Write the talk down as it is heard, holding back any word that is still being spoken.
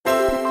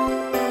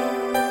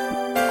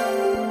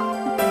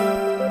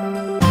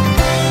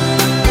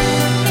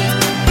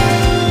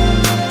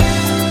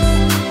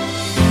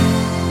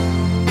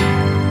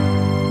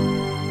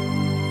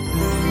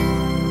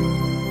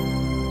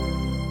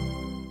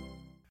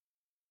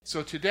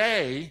So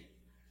today,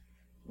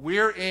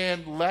 we're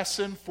in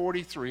lesson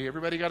 43.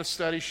 Everybody got a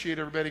study sheet?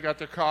 Everybody got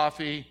their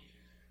coffee?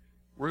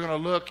 We're going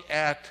to look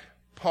at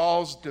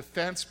Paul's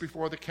defense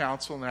before the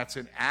council, and that's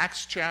in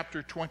Acts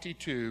chapter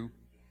 22,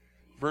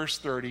 verse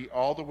 30,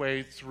 all the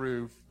way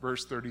through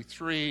verse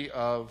 33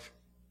 of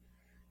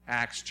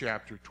Acts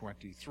chapter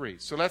 23.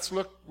 So let's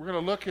look. We're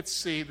going to look and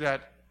see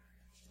that.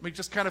 Let me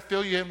just kind of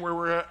fill you in where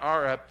we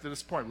are up to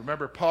this point.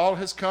 Remember, Paul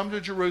has come to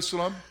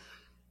Jerusalem.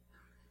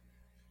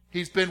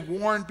 He's been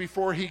warned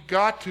before he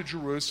got to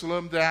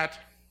Jerusalem that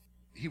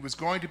he was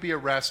going to be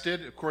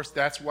arrested. Of course,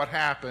 that's what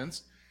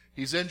happens.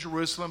 He's in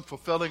Jerusalem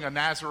fulfilling a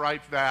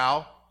Nazirite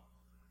vow,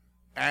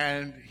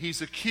 and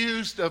he's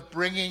accused of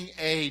bringing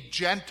a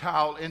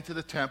Gentile into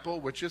the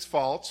temple, which is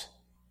false.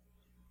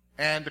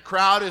 And the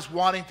crowd is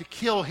wanting to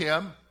kill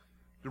him.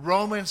 The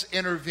Romans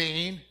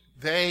intervene.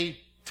 They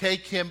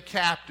take him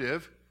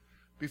captive.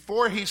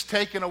 Before he's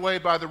taken away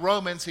by the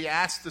Romans, he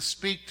asks to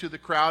speak to the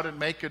crowd and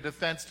make a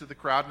defense to the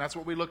crowd, and that's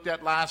what we looked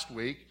at last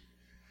week.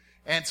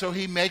 And so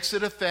he makes a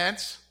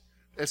defense.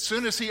 As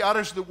soon as he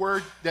utters the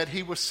word that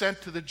he was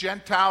sent to the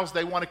Gentiles,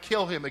 they want to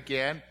kill him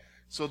again.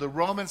 So the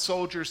Roman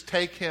soldiers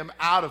take him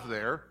out of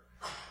there.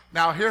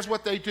 Now, here's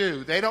what they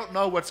do. They don't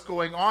know what's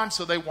going on,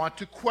 so they want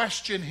to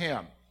question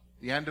him.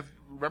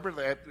 Remember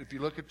that if you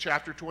look at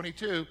chapter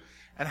 22.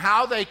 And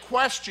how they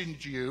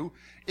questioned you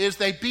is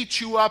they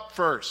beat you up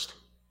first.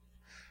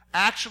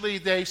 Actually,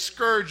 they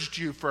scourged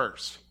you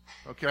first.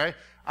 Okay?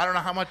 I don't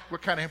know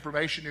what kind of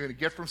information you're going to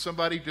get from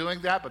somebody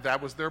doing that, but that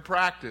was their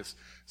practice.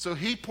 So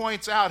he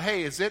points out,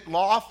 hey, is it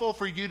lawful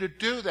for you to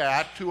do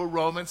that to a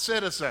Roman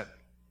citizen?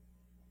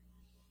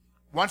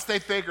 Once they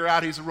figure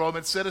out he's a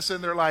Roman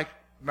citizen, they're like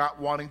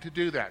not wanting to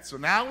do that. So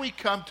now we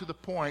come to the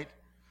point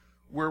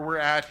where we're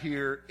at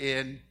here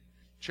in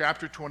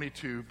chapter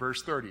 22,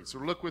 verse 30. So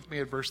look with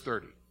me at verse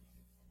 30.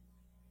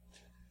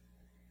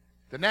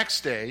 The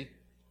next day,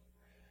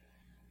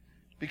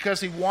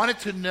 because he wanted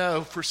to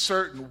know for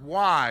certain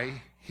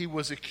why he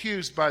was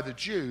accused by the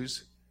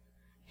Jews,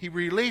 he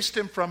released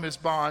him from his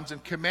bonds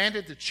and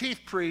commanded the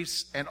chief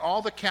priests and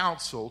all the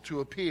council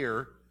to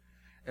appear,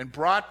 and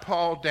brought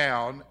Paul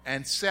down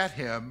and set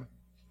him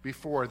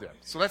before them.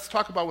 So let's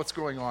talk about what's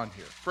going on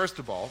here. First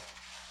of all,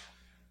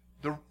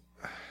 the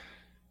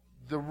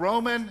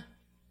Roman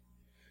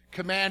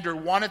commander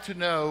wanted to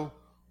know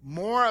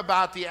more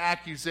about the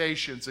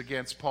accusations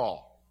against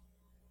Paul.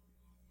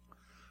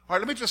 All right,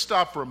 let me just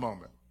stop for a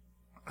moment.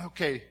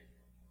 Okay.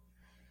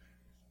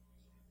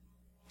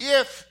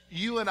 If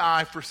you and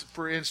I,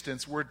 for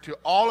instance, were to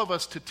all of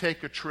us to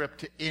take a trip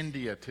to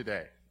India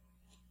today,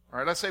 all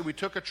right, let's say we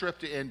took a trip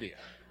to India,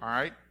 all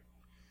right?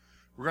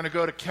 We're going to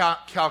go to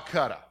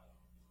Calcutta.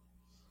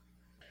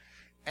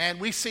 And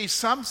we see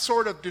some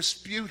sort of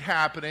dispute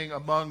happening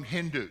among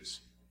Hindus.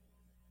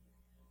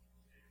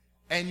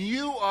 And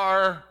you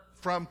are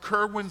from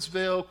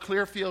Curwensville,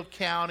 Clearfield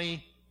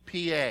County,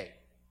 PA.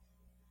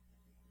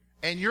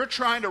 And you're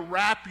trying to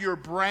wrap your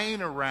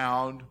brain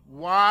around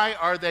why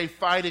are they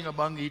fighting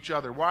among each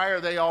other? Why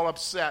are they all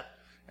upset?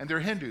 And they're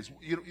Hindus.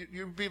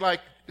 You'd be like,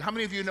 how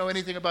many of you know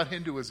anything about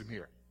Hinduism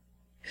here?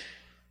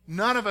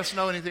 None of us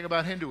know anything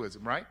about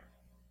Hinduism, right?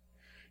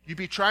 You'd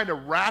be trying to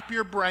wrap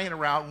your brain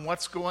around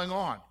what's going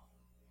on.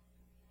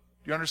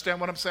 Do you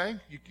understand what I'm saying?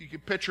 You can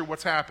picture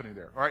what's happening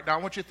there. All right, now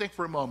I want you to think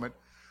for a moment.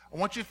 I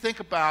want you to think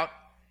about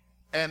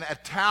an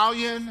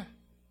Italian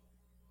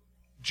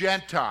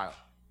Gentile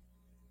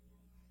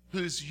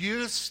who's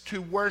used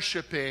to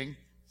worshiping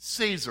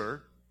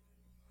Caesar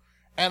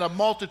and a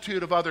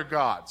multitude of other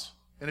gods.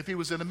 And if he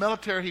was in the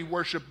military, he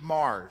worshiped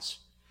Mars,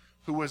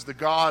 who was the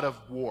god of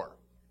war.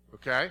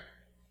 Okay?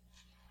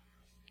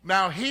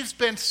 Now, he's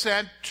been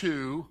sent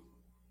to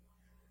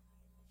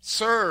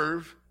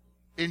serve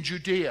in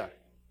Judea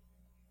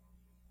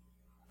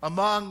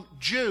among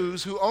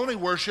Jews who only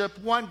worship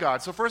one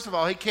God. So first of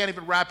all, he can't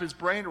even wrap his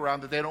brain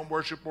around that they don't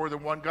worship more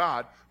than one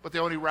God, but they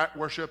only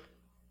worship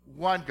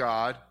one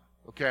God,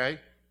 okay?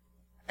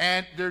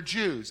 And they're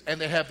Jews, and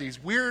they have these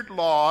weird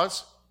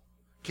laws,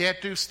 can't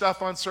do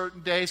stuff on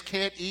certain days,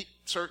 can't eat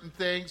certain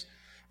things,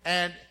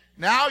 and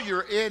now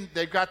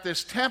they've got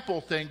this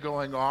temple thing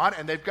going on,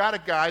 and they've got a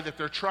guy that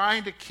they're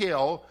trying to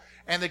kill,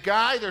 and the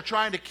guy they're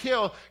trying to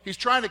kill, he's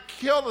trying to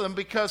kill them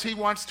because he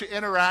wants to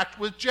interact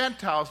with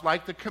Gentiles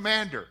like the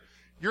commander.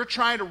 You're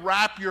trying to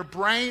wrap your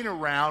brain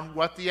around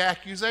what the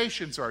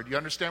accusations are. Do you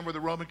understand where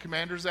the Roman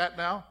commander's at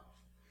now?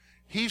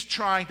 He's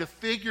trying to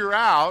figure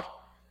out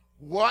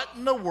what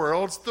in the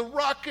world's the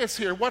ruckus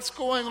here? What's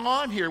going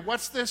on here?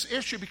 What's this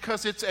issue?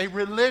 Because it's a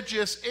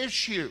religious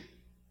issue.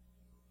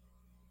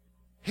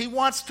 He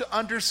wants to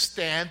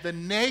understand the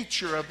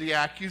nature of the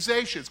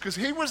accusations. Because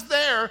he was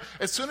there,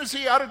 as soon as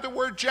he uttered the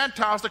word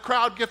Gentiles, the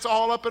crowd gets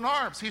all up in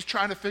arms. He's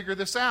trying to figure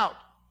this out.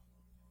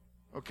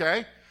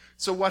 Okay?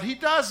 So what he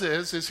does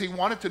is he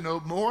wanted to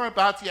know more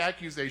about the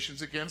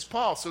accusations against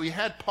Paul. So he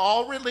had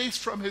Paul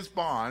released from his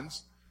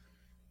bonds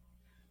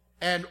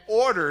and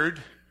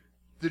ordered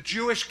the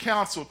Jewish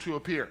council to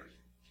appear.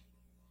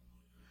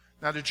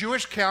 Now, the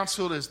Jewish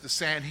council is the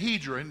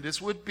Sanhedrin. This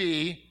would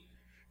be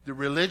the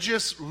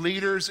religious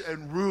leaders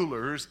and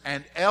rulers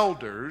and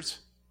elders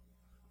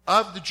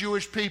of the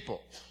Jewish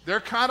people. They're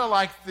kind of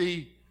like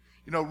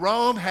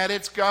Rome had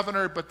its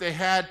governor, but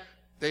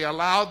they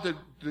allowed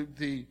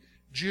the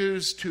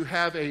Jews to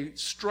have a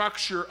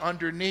structure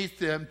underneath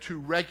them to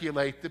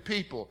regulate the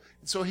people.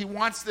 And so he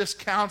wants this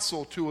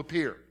council to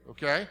appear,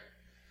 okay?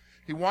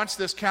 He wants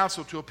this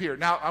council to appear.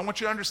 Now, I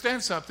want you to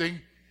understand something.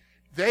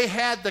 They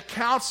had the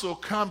council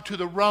come to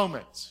the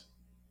Romans.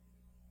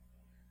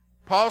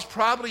 Paul's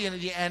probably in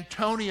the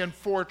Antonian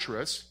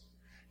fortress.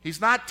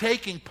 He's not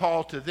taking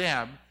Paul to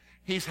them.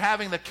 He's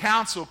having the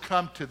council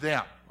come to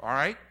them, all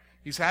right?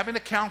 He's having the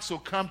council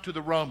come to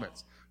the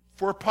Romans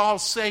for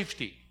Paul's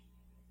safety.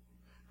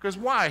 Because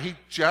why? He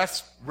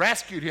just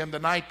rescued him the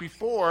night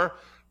before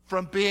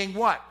from being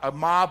what? A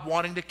mob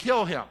wanting to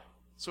kill him.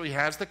 So he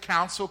has the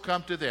council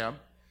come to them.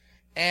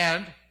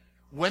 And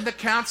when the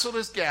council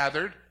is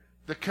gathered,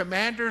 the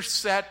commanders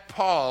set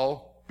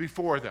Paul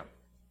before them.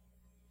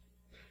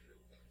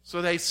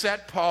 So they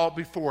set Paul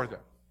before them.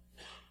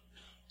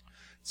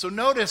 So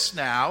notice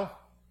now,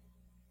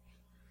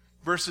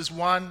 verses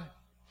 1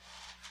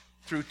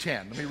 through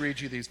 10. Let me read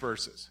you these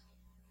verses.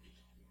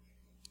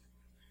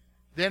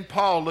 Then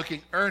Paul,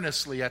 looking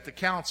earnestly at the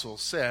council,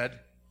 said,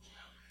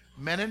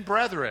 Men and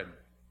brethren,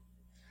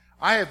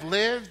 I have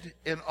lived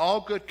in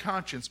all good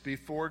conscience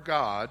before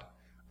God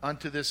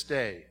unto this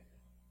day.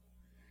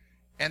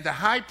 And the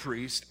high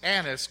priest,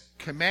 Annas,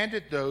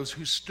 commanded those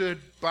who stood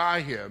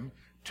by him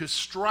to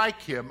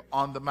strike him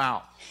on the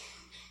mouth.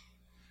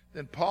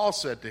 Then Paul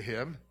said to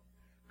him,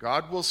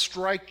 God will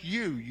strike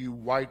you, you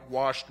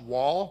whitewashed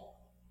wall.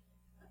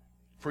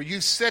 For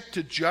you sit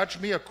to judge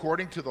me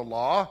according to the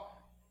law,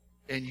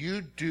 and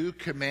you do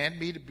command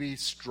me to be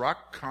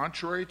struck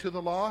contrary to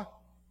the law?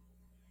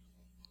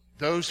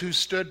 Those who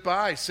stood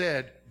by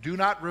said, Do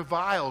not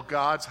revile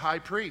God's high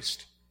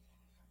priest.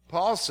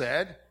 Paul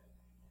said,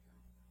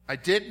 I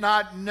did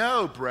not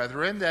know,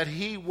 brethren, that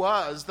he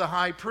was the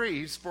high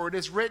priest, for it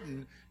is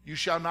written, You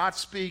shall not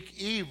speak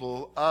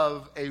evil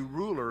of a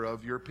ruler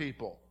of your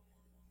people.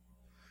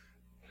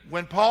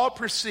 When Paul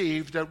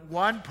perceived that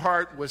one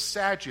part was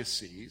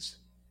Sadducees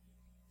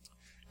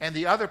and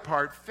the other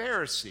part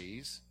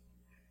Pharisees,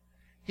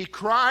 he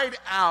cried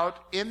out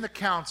in the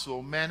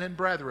council, Men and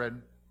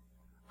brethren,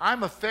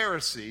 I'm a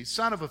Pharisee,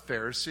 son of a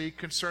Pharisee,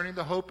 concerning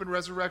the hope and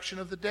resurrection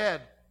of the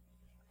dead.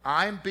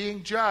 I'm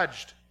being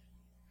judged.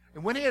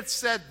 And when he had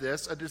said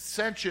this, a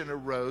dissension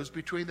arose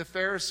between the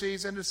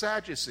Pharisees and the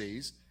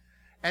Sadducees,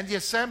 and the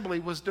assembly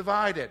was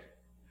divided.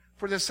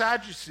 For the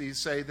Sadducees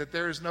say that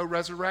there is no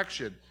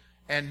resurrection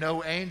and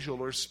no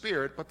angel or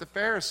spirit, but the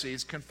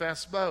Pharisees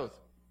confess both.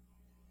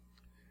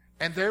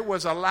 And there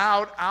was a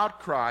loud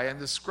outcry, and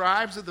the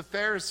scribes of the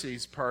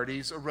Pharisees'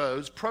 parties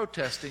arose,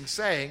 protesting,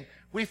 saying,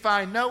 We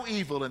find no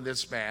evil in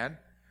this man,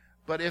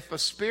 but if a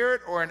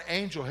spirit or an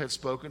angel had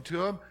spoken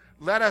to him,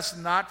 let us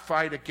not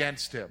fight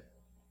against him.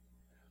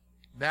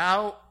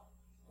 Now,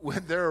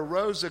 when there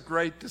arose a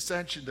great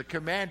dissension, the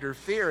commander,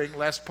 fearing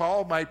lest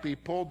Paul might be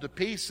pulled to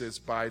pieces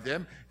by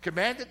them,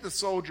 commanded the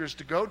soldiers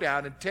to go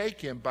down and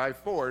take him by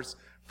force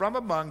from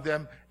among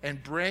them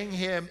and bring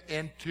him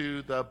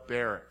into the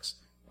barracks.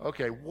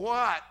 Okay,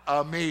 what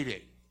a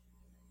meeting.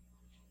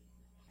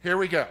 Here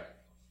we go.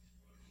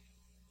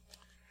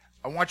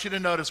 I want you to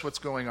notice what's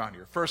going on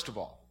here. First of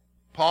all,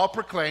 Paul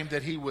proclaimed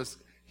that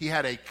he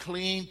had a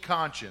clean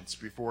conscience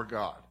before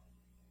God.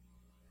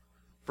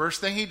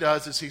 First thing he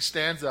does is he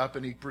stands up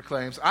and he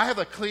proclaims, I have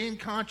a clean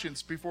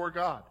conscience before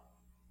God.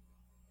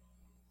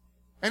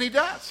 And he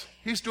does.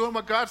 He's doing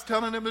what God's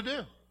telling him to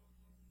do.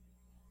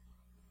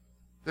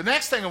 The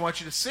next thing I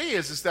want you to see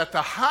is that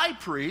the high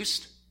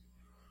priest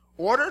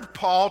ordered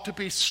Paul to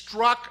be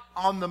struck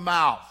on the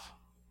mouth.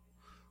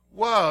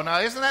 Whoa, now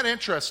isn't that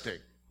interesting?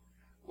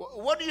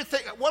 What do you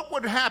think? What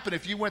would happen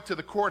if you went to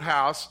the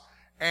courthouse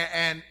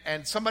and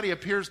somebody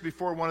appears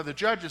before one of the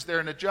judges there,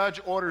 and the judge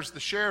orders the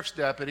sheriff's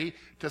deputy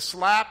to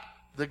slap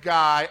the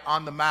guy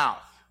on the mouth?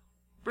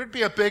 It'd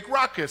be a big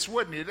ruckus,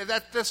 wouldn't it?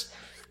 That's just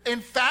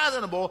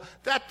unfathomable.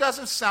 That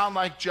doesn't sound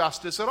like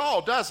justice at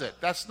all, does it?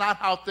 That's not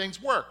how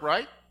things work,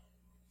 right?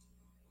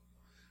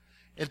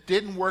 It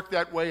didn't work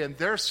that way in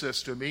their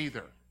system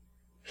either,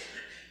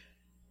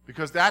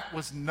 because that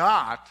was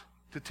not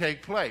to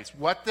take place.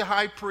 What the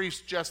high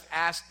priest just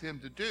asked him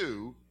to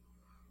do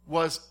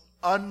was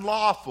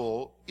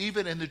unlawful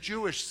even in the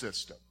Jewish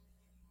system.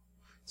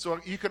 So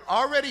you can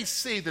already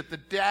see that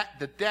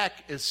the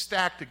deck is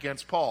stacked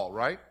against Paul,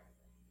 right?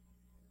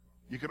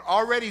 You can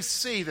already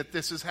see that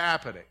this is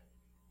happening,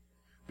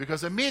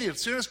 because immediately,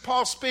 as soon as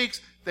Paul speaks,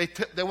 they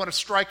want to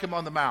strike him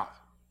on the mouth.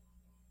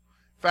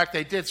 In fact,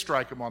 they did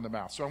strike him on the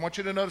mouth. So I want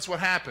you to notice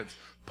what happens.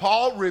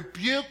 Paul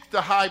rebuked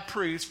the high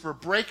priest for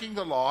breaking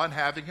the law and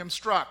having him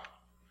struck.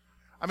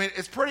 I mean,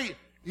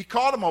 he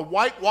called him a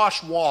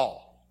whitewashed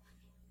wall.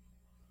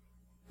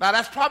 Now,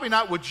 that's probably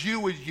not what you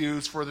would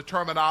use for the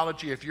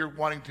terminology if you're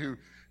wanting to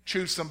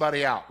choose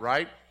somebody out,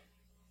 right?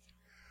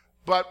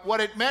 But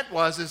what it meant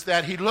is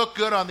that he looked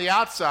good on the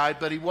outside,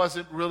 but he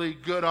wasn't really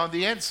good on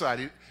the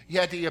inside. He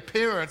had the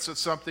appearance of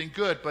something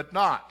good, but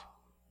not.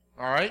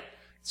 All right?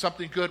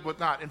 Something good with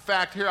not. In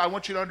fact, here I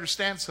want you to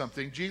understand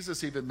something.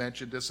 Jesus even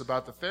mentioned this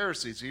about the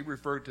Pharisees. He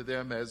referred to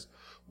them as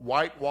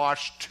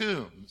whitewashed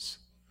tombs,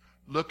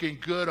 looking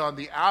good on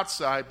the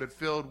outside but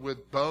filled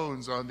with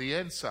bones on the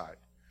inside.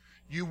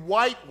 You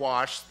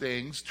whitewash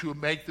things to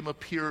make them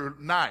appear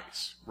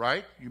nice,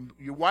 right?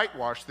 You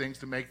whitewash things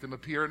to make them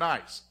appear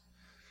nice.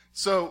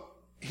 So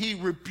he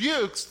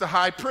rebukes the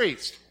high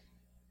priest.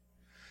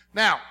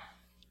 Now,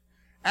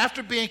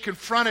 after being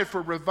confronted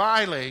for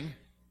reviling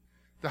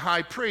the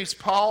high priest,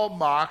 Paul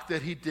mocked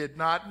that he did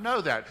not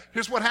know that.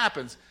 Here's what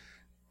happens.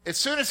 As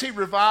soon as he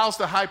reviles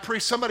the high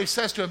priest, somebody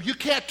says to him, "You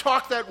can't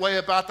talk that way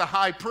about the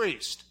high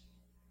priest."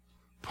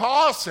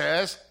 Paul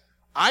says,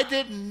 "I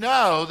didn't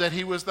know that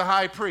he was the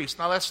high priest."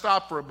 Now let's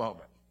stop for a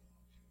moment.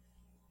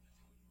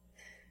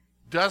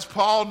 Does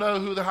Paul know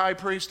who the high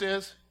priest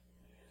is?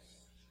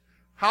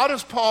 How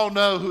does Paul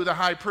know who the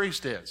high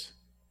priest is?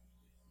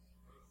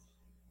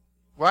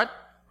 What?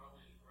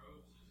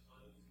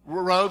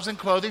 Robes and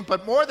clothing,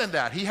 but more than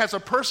that, he has a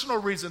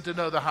personal reason to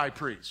know the high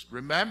priest.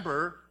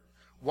 Remember,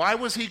 why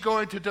was he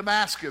going to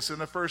Damascus in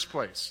the first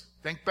place?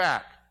 Think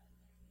back.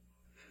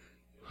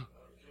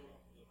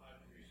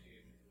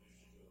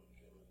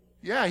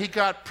 Yeah, he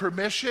got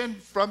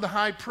permission from the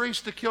high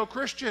priest to kill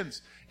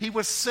Christians. He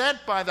was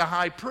sent by the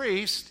high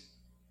priest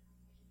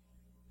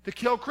to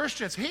kill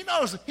Christians.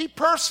 He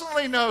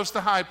personally knows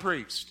the high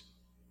priest.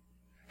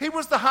 He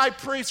was the high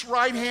priest's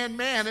right-hand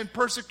man in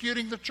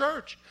persecuting the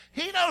church.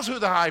 He knows who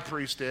the high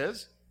priest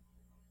is.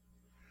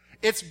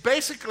 It's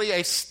basically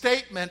a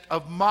statement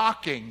of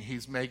mocking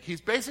he's making.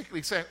 He's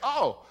basically saying,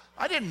 "Oh,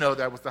 I didn't know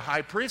that was the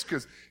high priest,"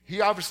 because he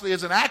obviously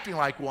isn't acting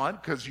like one,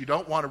 because you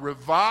don't want to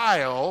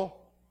revile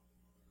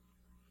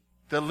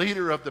the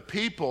leader of the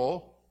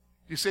people.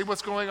 You see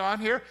what's going on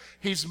here?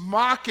 He's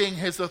mocking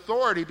his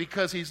authority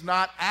because he's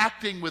not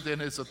acting within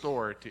his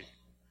authority.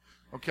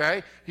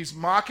 Okay? He's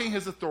mocking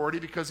his authority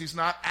because he's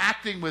not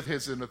acting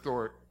within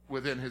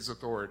his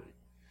authority.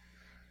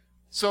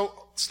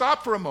 So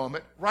stop for a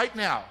moment right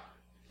now.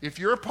 If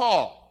you're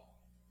Paul,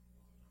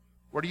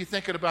 what are you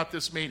thinking about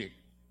this meeting?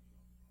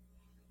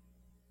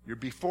 You're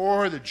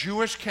before the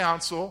Jewish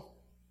council.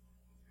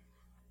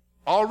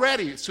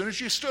 Already, as soon as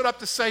you stood up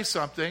to say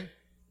something,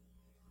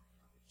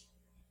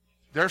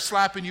 they're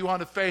slapping you on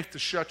the face to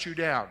shut you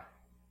down.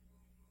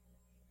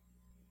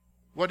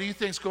 What do you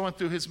think's going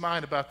through his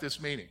mind about this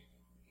meeting?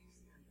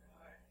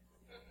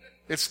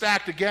 It's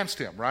stacked against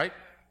him, right?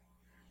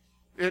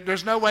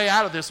 There's no way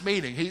out of this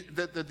meeting.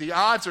 The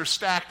odds are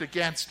stacked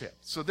against him.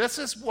 So this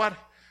is what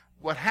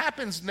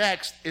happens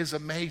next is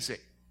amazing.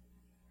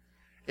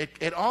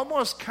 It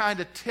almost kind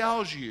of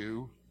tells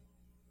you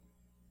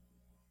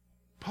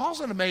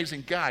Paul's an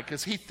amazing guy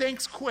because he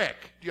thinks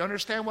quick. Do you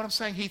understand what I'm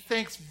saying? He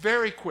thinks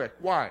very quick.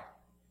 Why?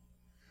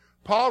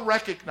 Paul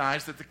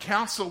recognized that the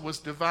council was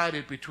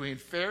divided between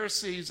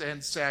Pharisees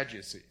and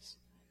Sadducees.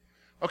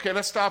 Okay,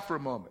 let's stop for a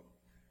moment.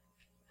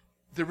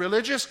 The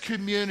religious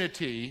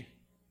community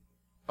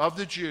of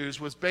the Jews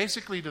was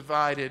basically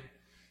divided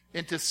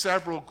into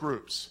several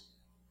groups.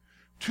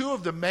 Two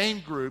of the main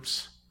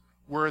groups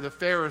were the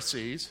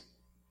Pharisees,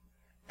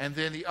 and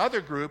then the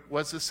other group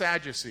was the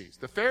Sadducees.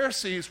 The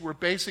Pharisees were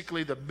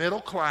basically the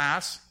middle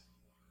class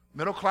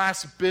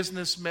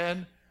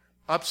businessmen,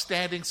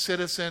 upstanding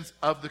citizens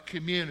of the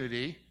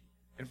community.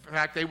 In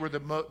fact, they were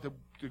the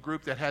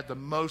group that had the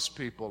most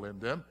people in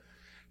them.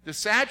 The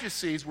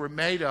Sadducees were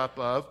made up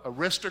of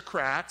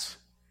aristocrats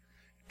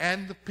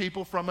and the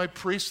people from a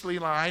priestly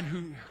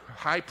line,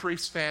 high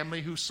priest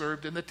family who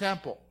served in the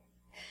temple.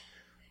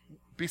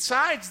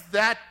 Besides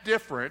that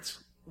difference,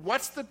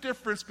 what's the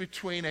difference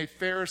between a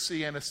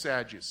Pharisee and a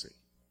Sadducee?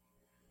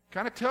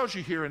 Kind of tells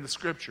you here in the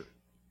scripture.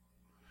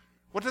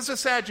 What does a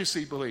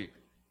Sadducee believe?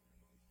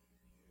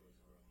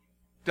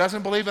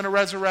 Doesn't believe in a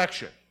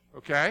resurrection.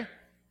 Okay?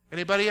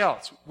 Anybody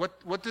else?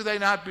 What do they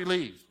not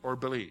believe or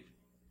believe?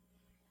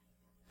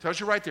 Tells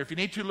you right there. If you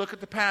need to, look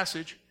at the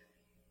passage.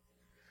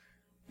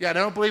 Yeah, they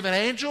don't believe in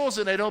angels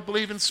and they don't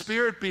believe in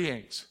spirit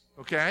beings.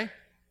 Okay?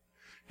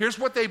 Here's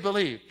what they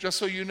believe. Just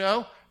so you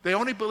know, they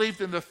only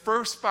believed in the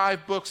first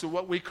 5 books of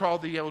what we call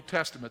the Old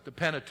Testament, the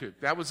Pentateuch.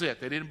 That was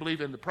it. They didn't believe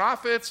in the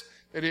prophets.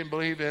 They didn't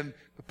believe in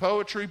the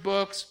poetry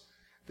books.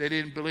 They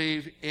didn't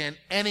believe in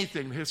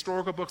anything, the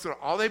historical books.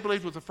 All they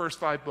believed was the first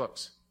 5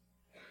 books.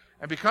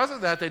 And because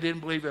of that, they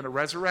didn't believe in a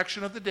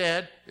resurrection of the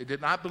dead. They did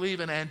not believe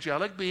in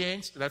angelic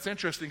beings. That's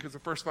interesting because the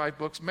first 5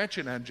 books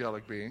mention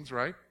angelic beings,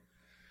 right?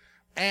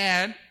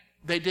 And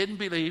they didn't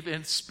believe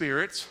in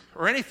spirits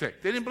or anything.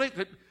 They didn't believe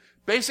that.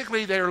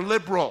 Basically, they're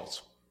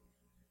liberals.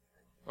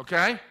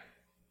 Okay?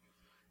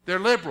 They're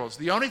liberals.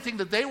 The only thing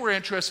that they were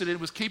interested in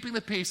was keeping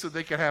the peace so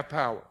they could have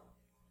power.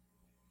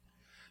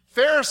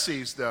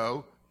 Pharisees,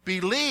 though,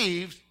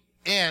 believed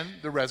in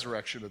the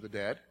resurrection of the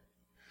dead.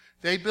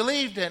 They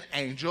believed in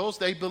angels.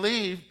 They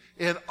believed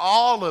in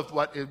all of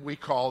what we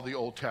call the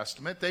Old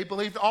Testament. They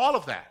believed all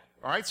of that.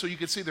 All right? So you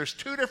can see there's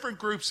 2 different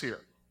groups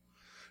here.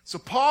 So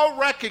Paul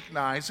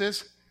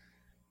recognizes,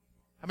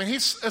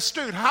 he's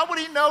astute. How would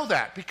he know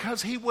that?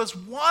 Because he was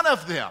one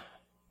of them.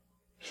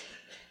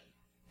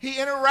 He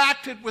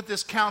interacted with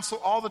this council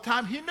all the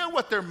time. He knew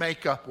what their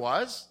makeup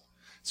was.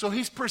 So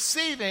he's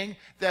perceiving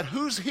that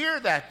who's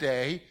here that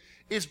day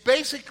is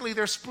basically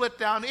they're split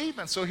down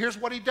even. So here's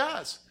what he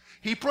does.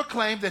 He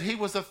proclaimed that he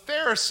was a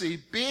Pharisee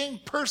being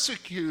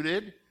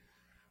persecuted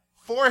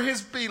for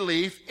his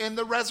belief in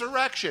the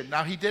resurrection.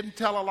 Now, he didn't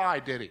tell a lie,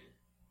 did he?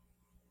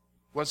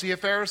 Was he a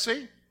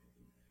Pharisee?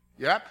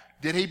 Yep.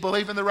 Did he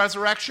believe in the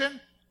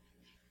resurrection?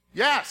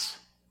 Yes.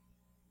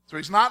 So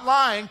he's not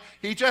lying.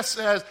 He just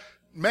says,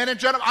 men and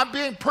gentlemen, I'm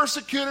being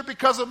persecuted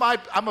because of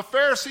I'm a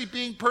Pharisee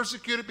being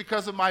persecuted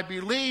because of my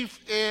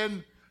belief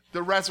in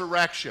the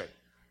resurrection.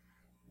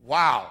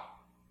 Wow.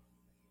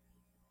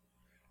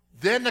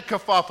 Then the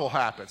kerfuffle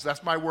happens.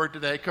 That's my word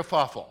today,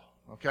 kerfuffle.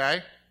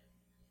 Okay?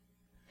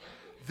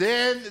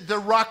 Then the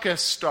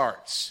ruckus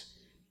starts.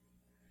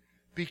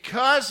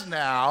 Because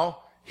now,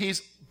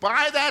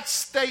 by that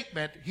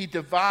statement, he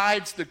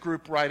divides the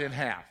group right in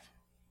half.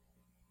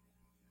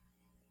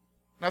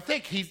 Now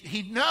think,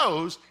 he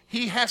knows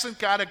he hasn't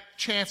got a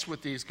chance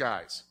with these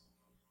guys.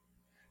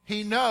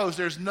 He knows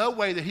there's no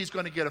way that he's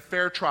going to get a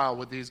fair trial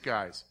with these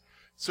guys.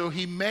 So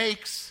he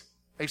makes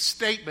a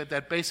statement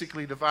that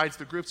basically divides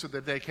the group so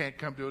that they can't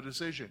come to a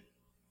decision.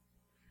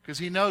 Because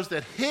he knows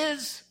that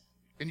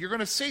and you're going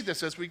to see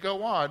this as we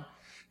go on,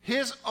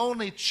 his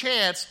only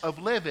chance of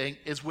living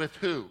is with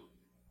who?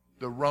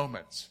 The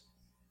Romans.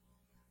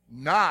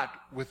 Not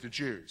with the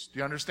Jews. Do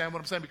you understand what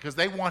I'm saying? Because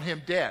they want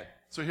him dead.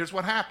 So here's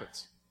what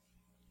happens.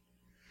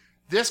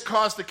 This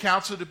caused the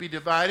council to be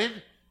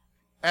divided,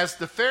 as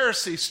the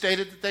Pharisees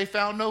stated that they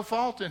found no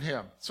fault in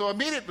him. So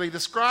immediately the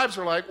scribes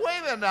are like, wait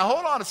a minute, now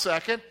hold on a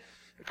second,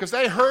 because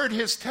they heard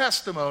his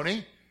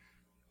testimony.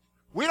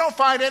 We don't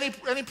find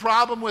any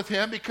problem with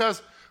him,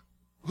 because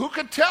who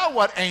can tell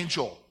what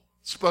angel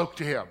spoke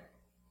to him?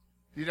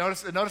 You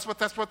notice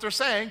that's what they're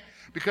saying,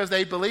 because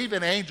they believe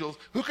in angels.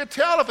 Who can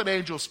tell if an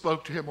angel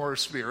spoke to him or a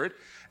spirit?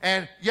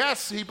 And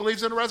yes, he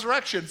believes in the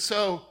resurrection,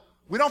 so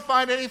we don't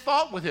find any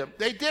fault with him.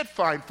 They did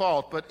find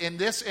fault, but in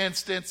this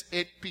instance,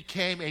 it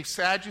became a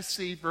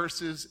Sadducee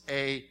versus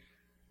a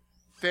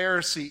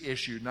Pharisee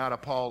issue, not a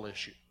Paul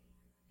issue.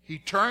 He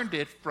turned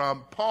it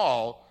from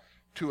Paul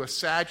to a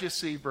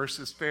Sadducee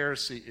versus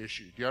Pharisee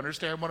issue. Do you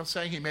understand what I'm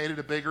saying? He made it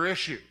a bigger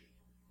issue.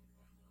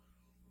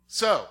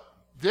 So,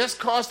 this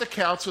caused the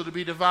council to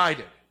be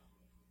divided.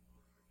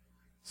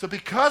 So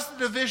because the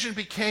division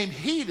became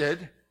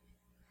heated,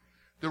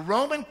 the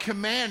Roman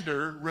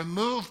commander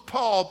removed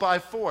Paul by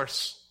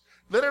force.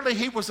 Literally,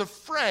 he was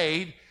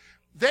afraid.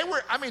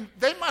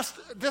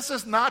 This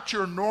is not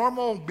your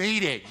normal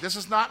meeting. This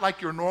is not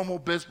like your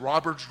normal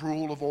Robert's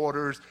Rule of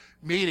Orders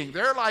meeting.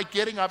 They're like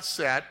getting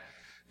upset.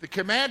 The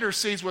commander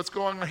sees what's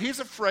going on. He's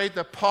afraid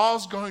that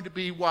Paul's going to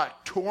be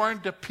what?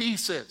 Torn to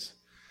pieces.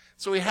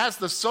 So he has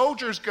the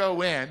soldiers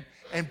go in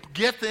and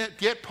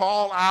get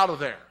Paul out of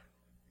there.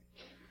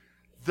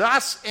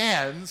 Thus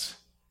ends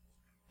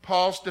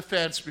Paul's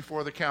defense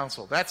before the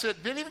council. That's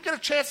it. Didn't even get a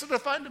chance to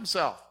defend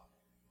himself.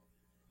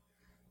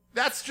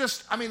 That's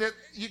just,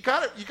 you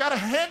got to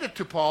hand it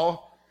to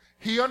Paul.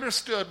 He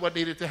understood what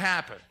needed to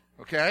happen.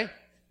 Okay?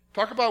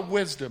 Talk about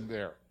wisdom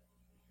there.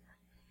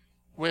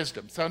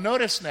 Wisdom. So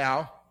notice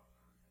now,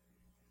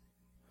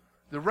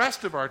 the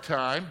rest of our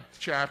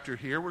chapter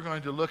here, we're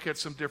going to look at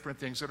some different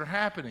things that are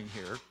happening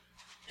here.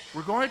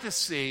 We're going to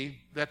see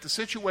that the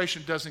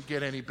situation doesn't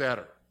get any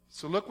better.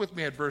 So look with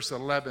me at verse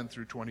 11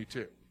 through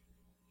 22.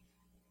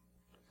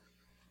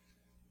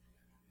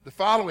 The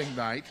following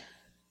night,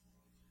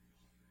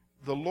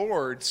 the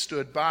Lord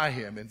stood by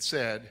him and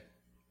said,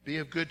 "Be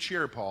of good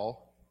cheer,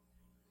 Paul,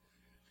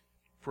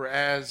 for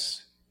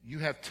as you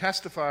have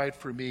testified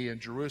for me in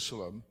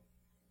Jerusalem,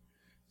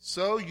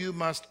 so you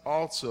must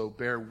also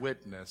bear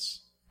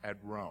witness at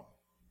Rome."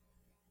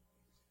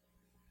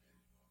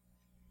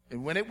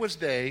 And when it was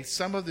day,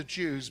 some of the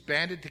Jews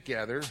banded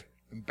together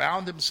and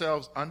bound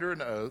themselves under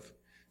an oath,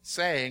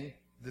 saying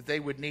that they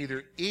would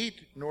neither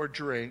eat nor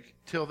drink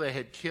till they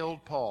had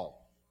killed Paul.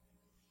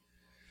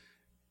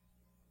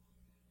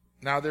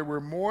 Now there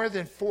were more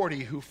than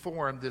 40 who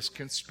formed this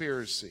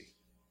conspiracy.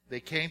 They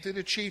came to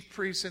the chief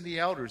priests and the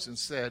elders and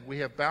said, "We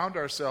have bound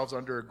ourselves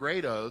under a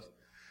great oath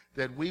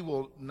that we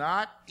will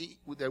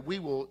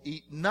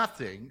eat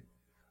nothing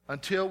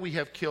until we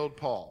have killed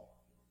Paul.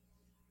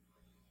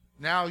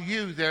 Now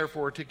you,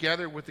 therefore,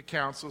 together with the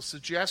council,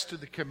 suggest to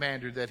the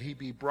commander that he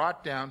be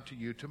brought down to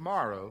you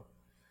tomorrow,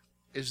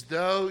 as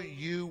though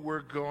you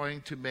were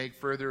going to make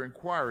further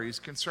inquiries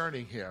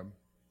concerning him,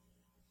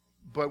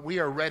 but we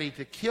are ready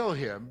to kill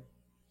him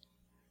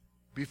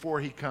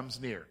before he comes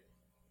near."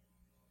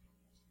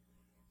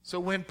 So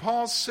when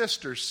Paul's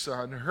sister's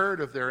son heard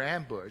of their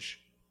ambush,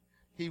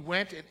 he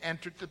went and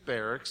entered the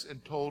barracks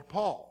and told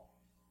Paul.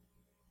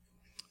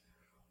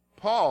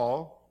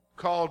 Paul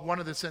called one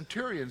of the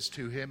centurions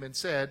to him and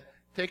said,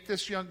 "Take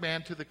this young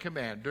man to the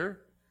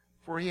commander,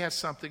 for he has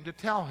something to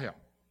tell him."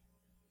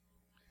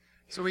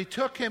 So he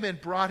took him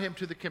and brought him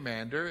to the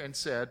commander and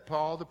said,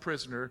 "Paul the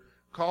prisoner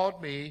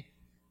called me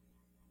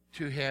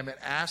to him and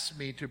asked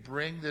me to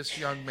bring this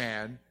young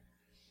man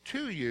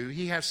to you.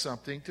 He has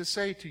something to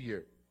say to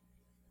you."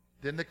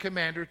 Then the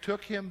commander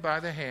took him by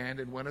the hand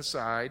and went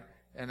aside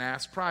and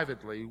asked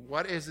privately,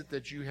 "What is it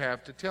that you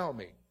have to tell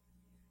me?"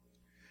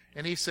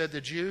 And he said,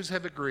 "The Jews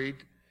have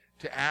agreed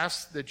to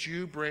ask that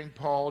you bring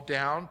Paul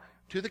down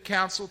to the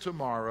council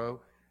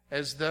tomorrow,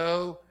 as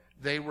though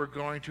they were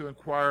going to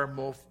inquire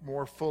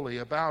more fully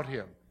about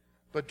him.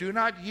 But do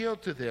not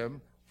yield to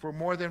them, for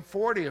more than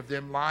 40 of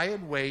them lie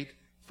in wait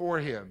for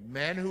him,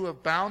 men who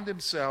have bound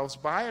themselves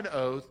by an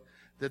oath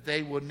that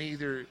they will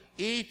neither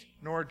eat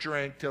nor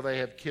drink till they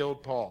have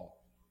killed Paul.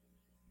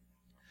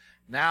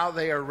 Now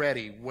they are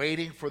ready,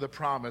 waiting for the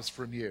promise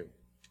from you."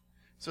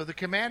 So the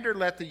commander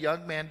let the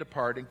young man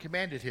depart and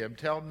commanded him,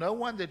 "Tell no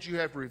one that you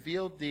have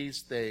revealed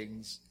these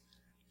things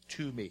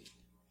to me."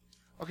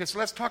 Okay, so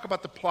let's talk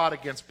about the plot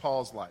against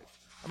Paul's life.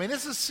 I mean,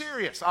 this is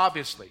serious,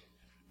 obviously.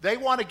 They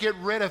want to get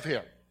rid of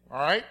him, all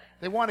right?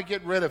 They want to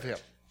get rid of him.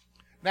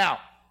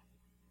 Now,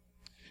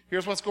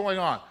 here's what's going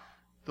on.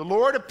 The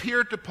Lord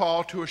appeared to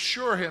Paul to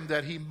assure him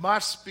that he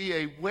must be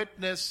a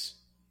witness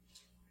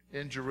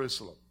in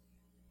Jerusalem.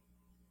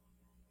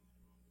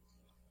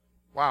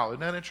 Wow, isn't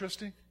that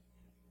interesting?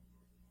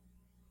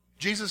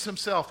 Jesus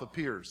himself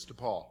appears to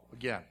Paul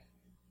again.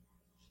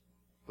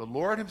 The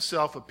Lord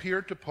himself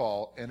appeared to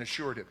Paul and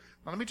assured him.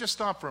 Now let me just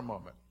stop for a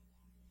moment.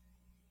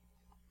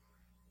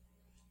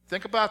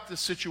 Think about the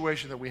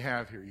situation that we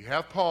have here. You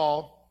have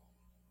Paul.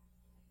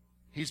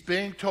 He's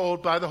being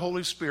told by the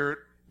Holy Spirit,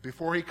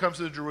 before he comes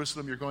to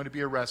Jerusalem, you're going to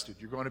be arrested.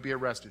 You're going to be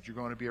arrested. You're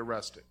going to be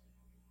arrested.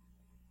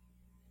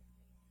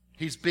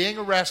 He's being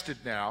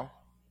arrested now.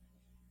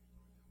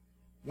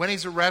 When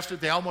he's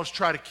arrested, they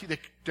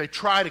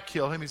try to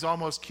kill him. He's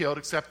almost killed,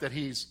 except that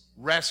he's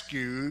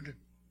rescued,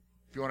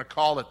 if you want to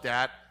call it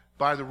that,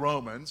 by the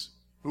Romans,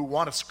 who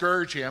want to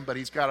scourge him, but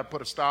he's got to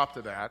put a stop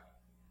to that.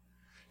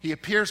 He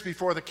appears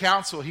before the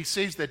council. He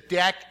sees the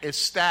deck is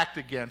stacked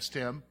against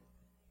him.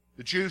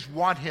 The Jews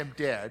want him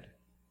dead.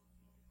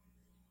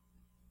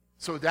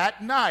 So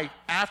that night,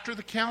 after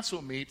the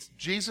council meets,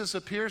 Jesus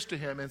appears to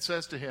him and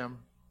says to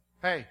him,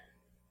 "Hey,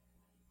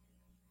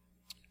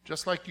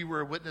 just like you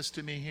were a witness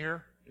to me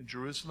here in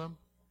Jerusalem,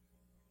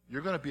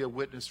 you're going to be a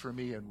witness for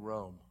me in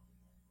Rome."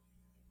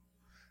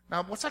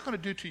 Now, what's that going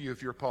to do to you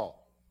if you're Paul?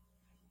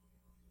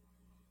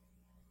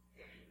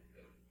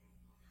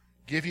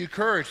 Give you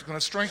courage. It's going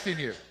to strengthen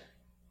you.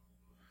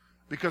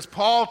 Because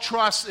Paul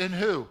trusts in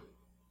who?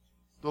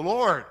 The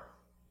Lord.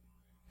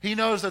 He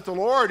knows that the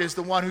Lord is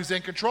the one who's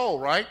in control,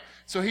 right?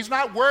 So he's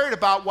not worried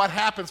about what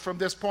happens from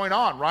this point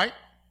on, right?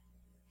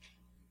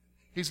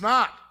 He's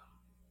not.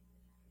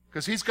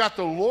 Because he's got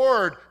the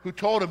Lord who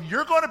told him,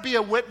 "You're going to be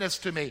a witness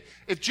to me."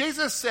 If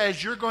Jesus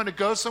says you're going to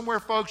go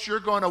somewhere, folks, you're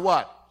going to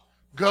what?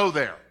 Go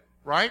there,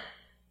 right?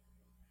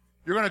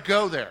 You're going to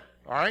go there,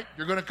 all right?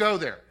 You're going to go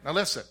there. Now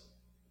listen.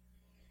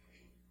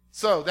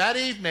 So that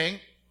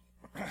evening,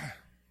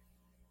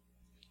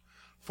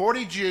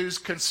 40 Jews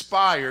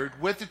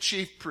conspired with the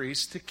chief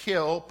priests to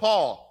kill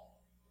Paul.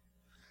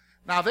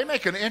 Now they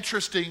make an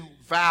interesting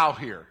vow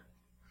here.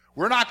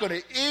 We're not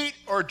going to eat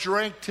or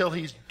drink till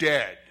he's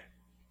dead.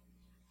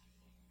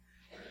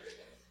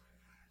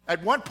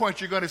 At one point,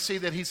 you're going to see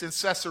that he's in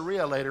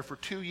Caesarea later for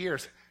 2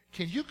 years.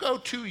 Can you go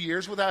 2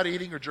 years without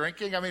eating or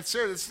drinking? I mean,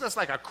 seriously, it's just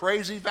like a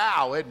crazy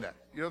vow, isn't it?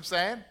 You know what I'm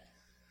saying?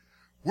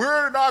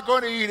 We're not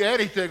going to eat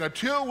anything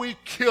until we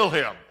kill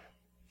him.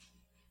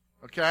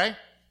 Okay?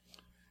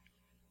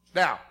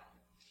 Now,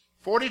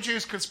 40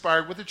 Jews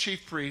conspired with the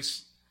chief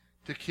priests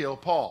to kill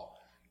Paul.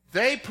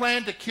 They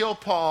planned to kill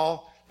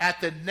Paul at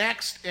the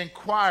next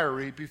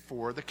inquiry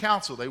before the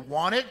council. They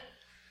wanted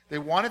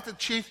the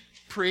chief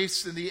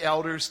priests and the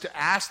elders to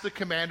ask the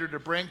commander to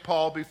bring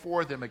Paul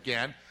before them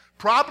again,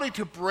 probably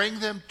to bring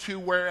them to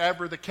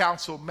wherever the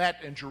council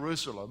met in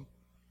Jerusalem.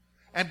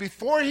 And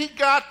before he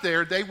got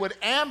there, they would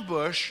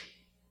ambush,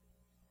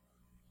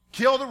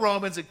 kill the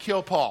Romans, and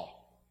kill Paul.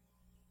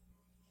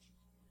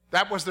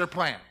 That was their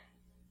plan.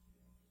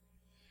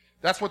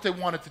 That's what they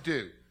wanted to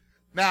do.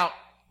 Now,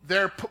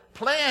 their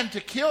plan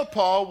to kill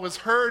Paul was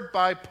heard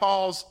by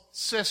Paul's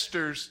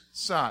sister's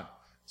son.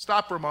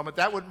 Stop for a moment.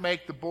 That would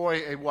make the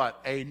boy a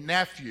what? A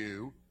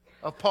nephew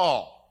of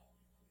Paul.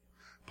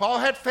 Paul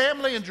had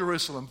family in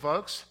Jerusalem,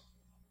 folks.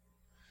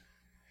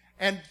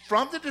 And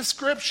from the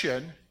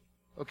description,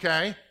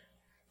 okay,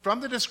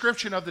 from the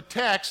description of the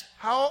text,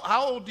 how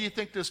old do you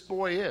think this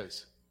boy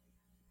is?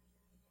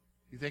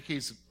 You think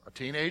he's a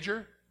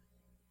teenager?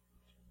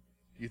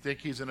 You think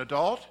he's an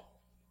adult?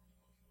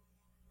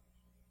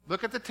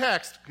 Look at the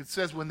text. It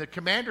says when the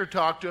commander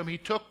talked to him, he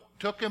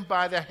took him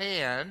by the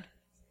hand.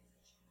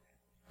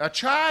 A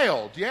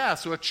child, yeah,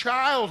 so a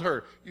child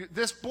heard.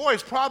 This boy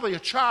is probably a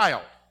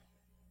child.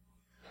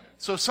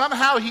 So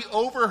somehow he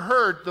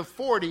overheard the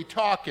 40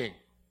 talking.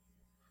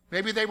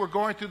 Maybe they were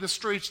going through the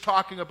streets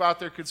talking about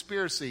their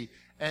conspiracy,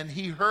 and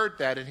he heard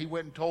that, and he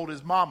went and told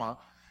his mama,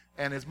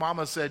 and his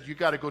mama said, "You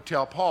got to go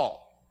tell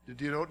Paul."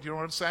 Do you know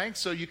what I'm saying?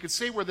 So you can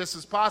see where this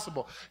is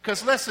possible.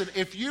 Because listen,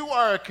 if you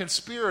are a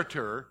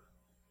conspirator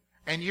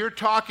and you're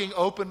talking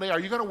openly, are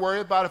you going to worry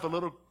about if a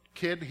little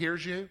kid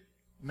hears you?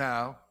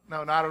 No,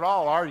 not at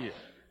all, are you?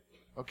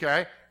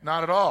 Okay?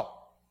 Not at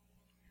all.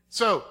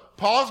 So,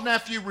 Paul's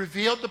nephew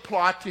revealed the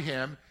plot to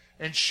him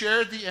and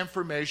shared the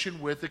information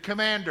with the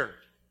commander.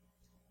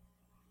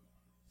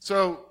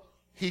 So,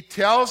 he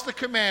tells the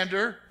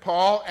commander,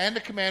 Paul and the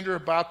commander,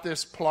 about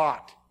this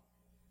plot.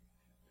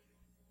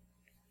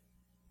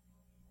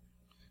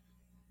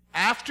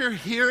 After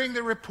hearing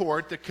the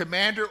report, the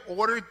commander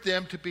ordered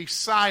them to be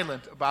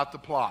silent about the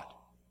plot.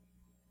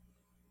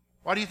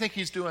 Why do you think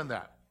he's doing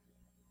that?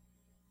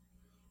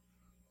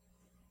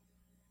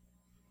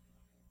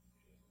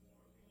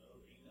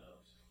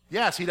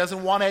 Yes, he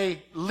doesn't want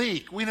a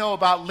leak. We know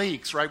about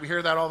leaks, right? We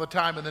hear that all the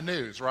time in the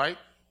news, right?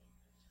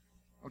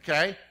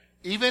 Okay?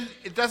 Even,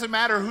 it doesn't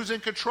matter who's in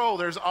control.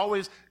 There's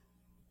always,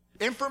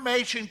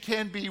 information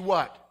can be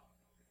what?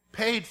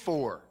 Paid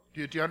for.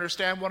 Do you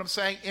understand what I'm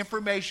saying?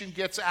 Information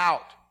gets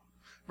out.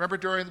 Remember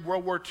during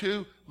World War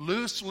II,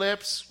 loose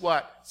lips,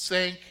 what?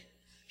 Sink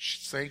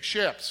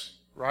ships,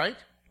 right?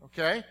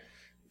 Okay?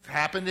 It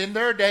happened in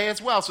their day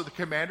as well. So the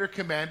commander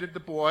commanded the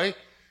boy,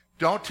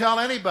 don't tell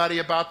anybody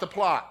about the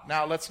plot.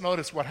 Now let's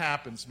notice what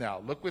happens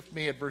now. Look with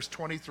me at verse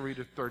 23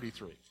 to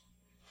 33.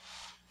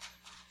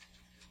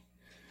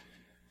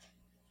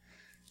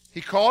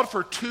 He called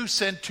for 2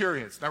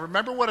 centurions. Now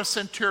remember what a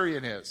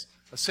centurion is.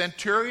 A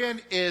centurion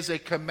is a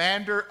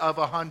commander of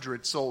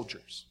 100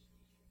 soldiers.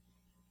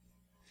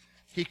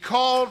 He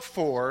called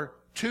for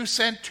 2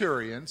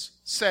 centurions,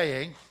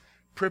 saying,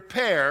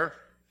 prepare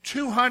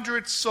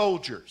 200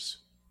 soldiers,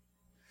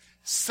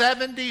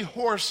 70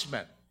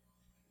 horsemen,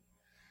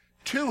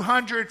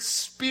 200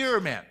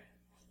 spearmen,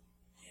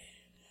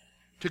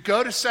 to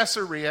go to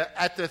Caesarea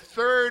at the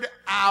 3rd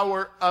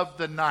hour of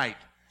the night.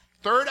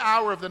 3rd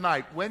hour of the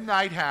night. When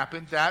night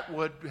happened, that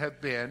would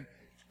have been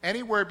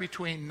anywhere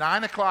between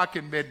 9 o'clock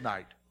and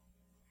midnight.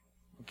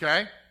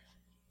 Okay?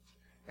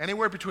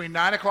 Anywhere between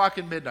 9 o'clock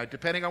and midnight,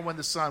 depending on when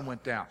the sun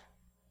went down.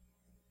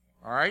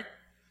 All right?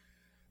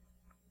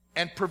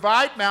 And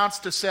provide mounts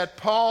to set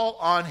Paul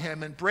on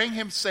him and bring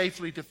him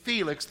safely to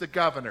Felix the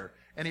governor.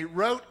 And he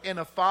wrote in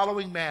a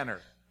following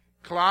manner,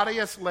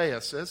 Claudius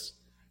Lysias,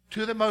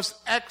 to the most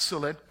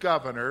excellent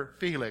governor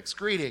Felix,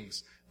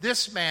 greetings.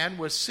 This man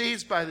was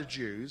seized by the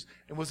Jews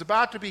and was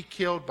about to be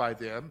killed by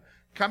them.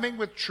 Coming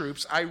with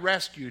troops, I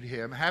rescued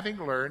him,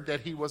 having learned that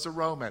he was a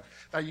Roman.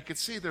 Now you can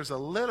see there's a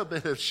little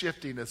bit of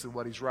shiftiness in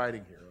what he's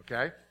writing here,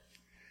 okay?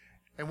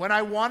 And when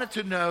I wanted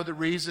to know the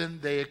reason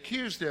they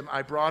accused him,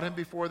 I brought him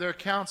before their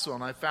council,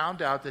 and I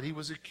found out that he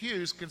was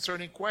accused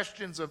concerning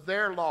questions of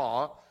their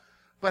law,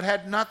 but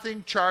had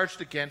nothing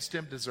charged against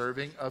him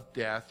deserving of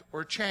death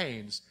or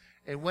chains.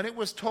 And when it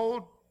was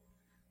told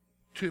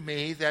to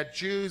me that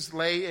Jews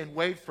lay in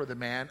wait for the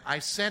man, I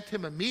sent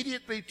him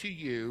immediately to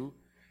you,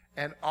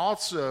 and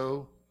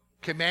also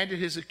commanded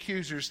his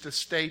accusers to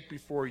state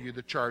before you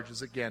the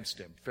charges against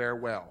him.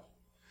 Farewell.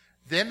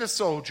 Then the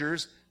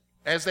soldiers,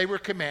 as they were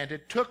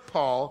commanded, took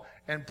Paul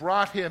and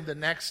brought him the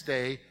next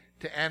day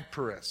to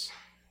Antipatris.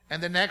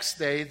 And the next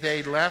day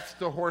they left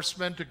the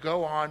horsemen to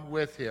go on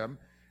with him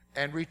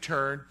and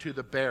returned to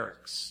the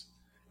barracks.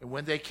 And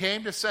when they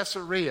came to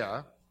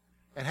Caesarea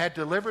and had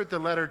delivered the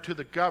letter to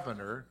the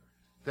governor,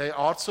 they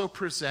also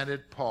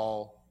presented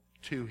Paul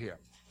to him.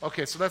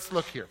 Okay, so let's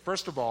look here.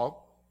 First of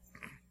all,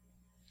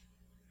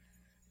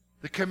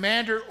 the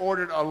commander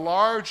ordered a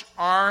large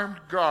armed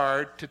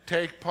guard to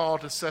take Paul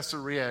to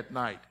Caesarea at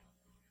night.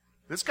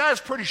 This guy's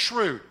pretty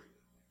shrewd.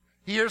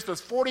 He hears there's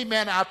 40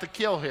 men out to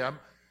kill him.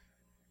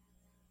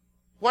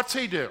 What's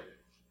he do?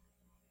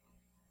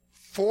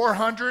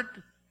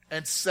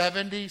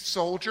 470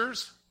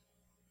 soldiers,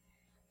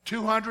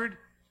 200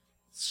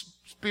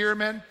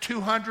 spearmen,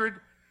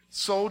 200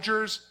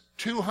 soldiers,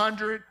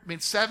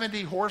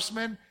 70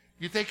 horsemen.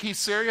 You think he's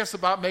serious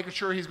about making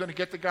sure he's going to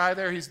get the guy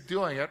there? He's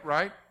doing it,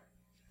 right?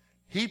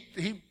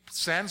 He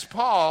sends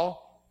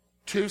Paul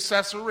to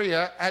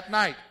Caesarea at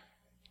night.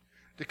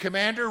 The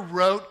commander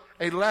wrote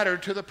a letter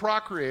to the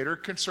procurator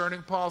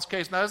concerning Paul's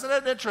case. Now, isn't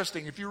that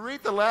interesting? If you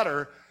read the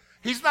letter,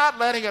 he's not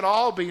letting it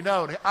all be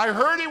known. I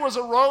heard he was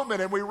a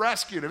Roman and we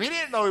rescued him. He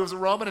didn't know he was a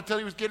Roman until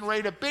he was getting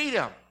ready to beat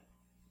him.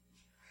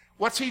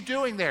 What's he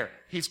doing there?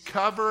 He's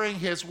covering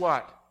his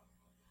what?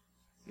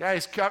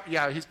 He's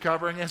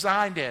covering his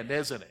hind end,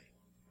 isn't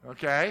he?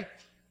 Okay?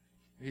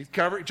 He's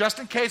covering, just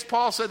in case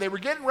Paul said they were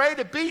getting ready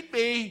to beat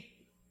me,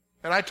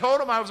 and I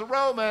told him I was a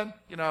Roman,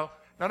 No,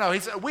 he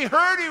said, we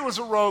heard he was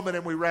a Roman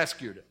and we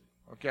rescued him.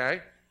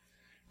 Okay?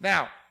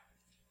 Now,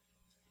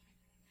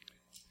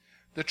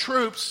 the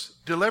troops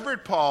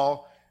delivered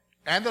Paul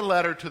and the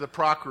letter to the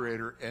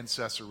procurator in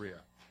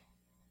Caesarea.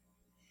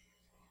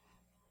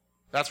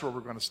 That's where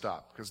we're going to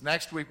stop, because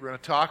next week we're going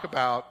to talk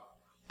about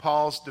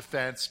Paul's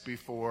defense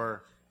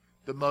before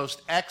the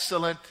most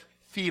excellent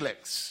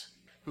Felix,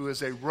 who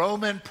is a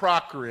Roman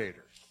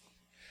procurator.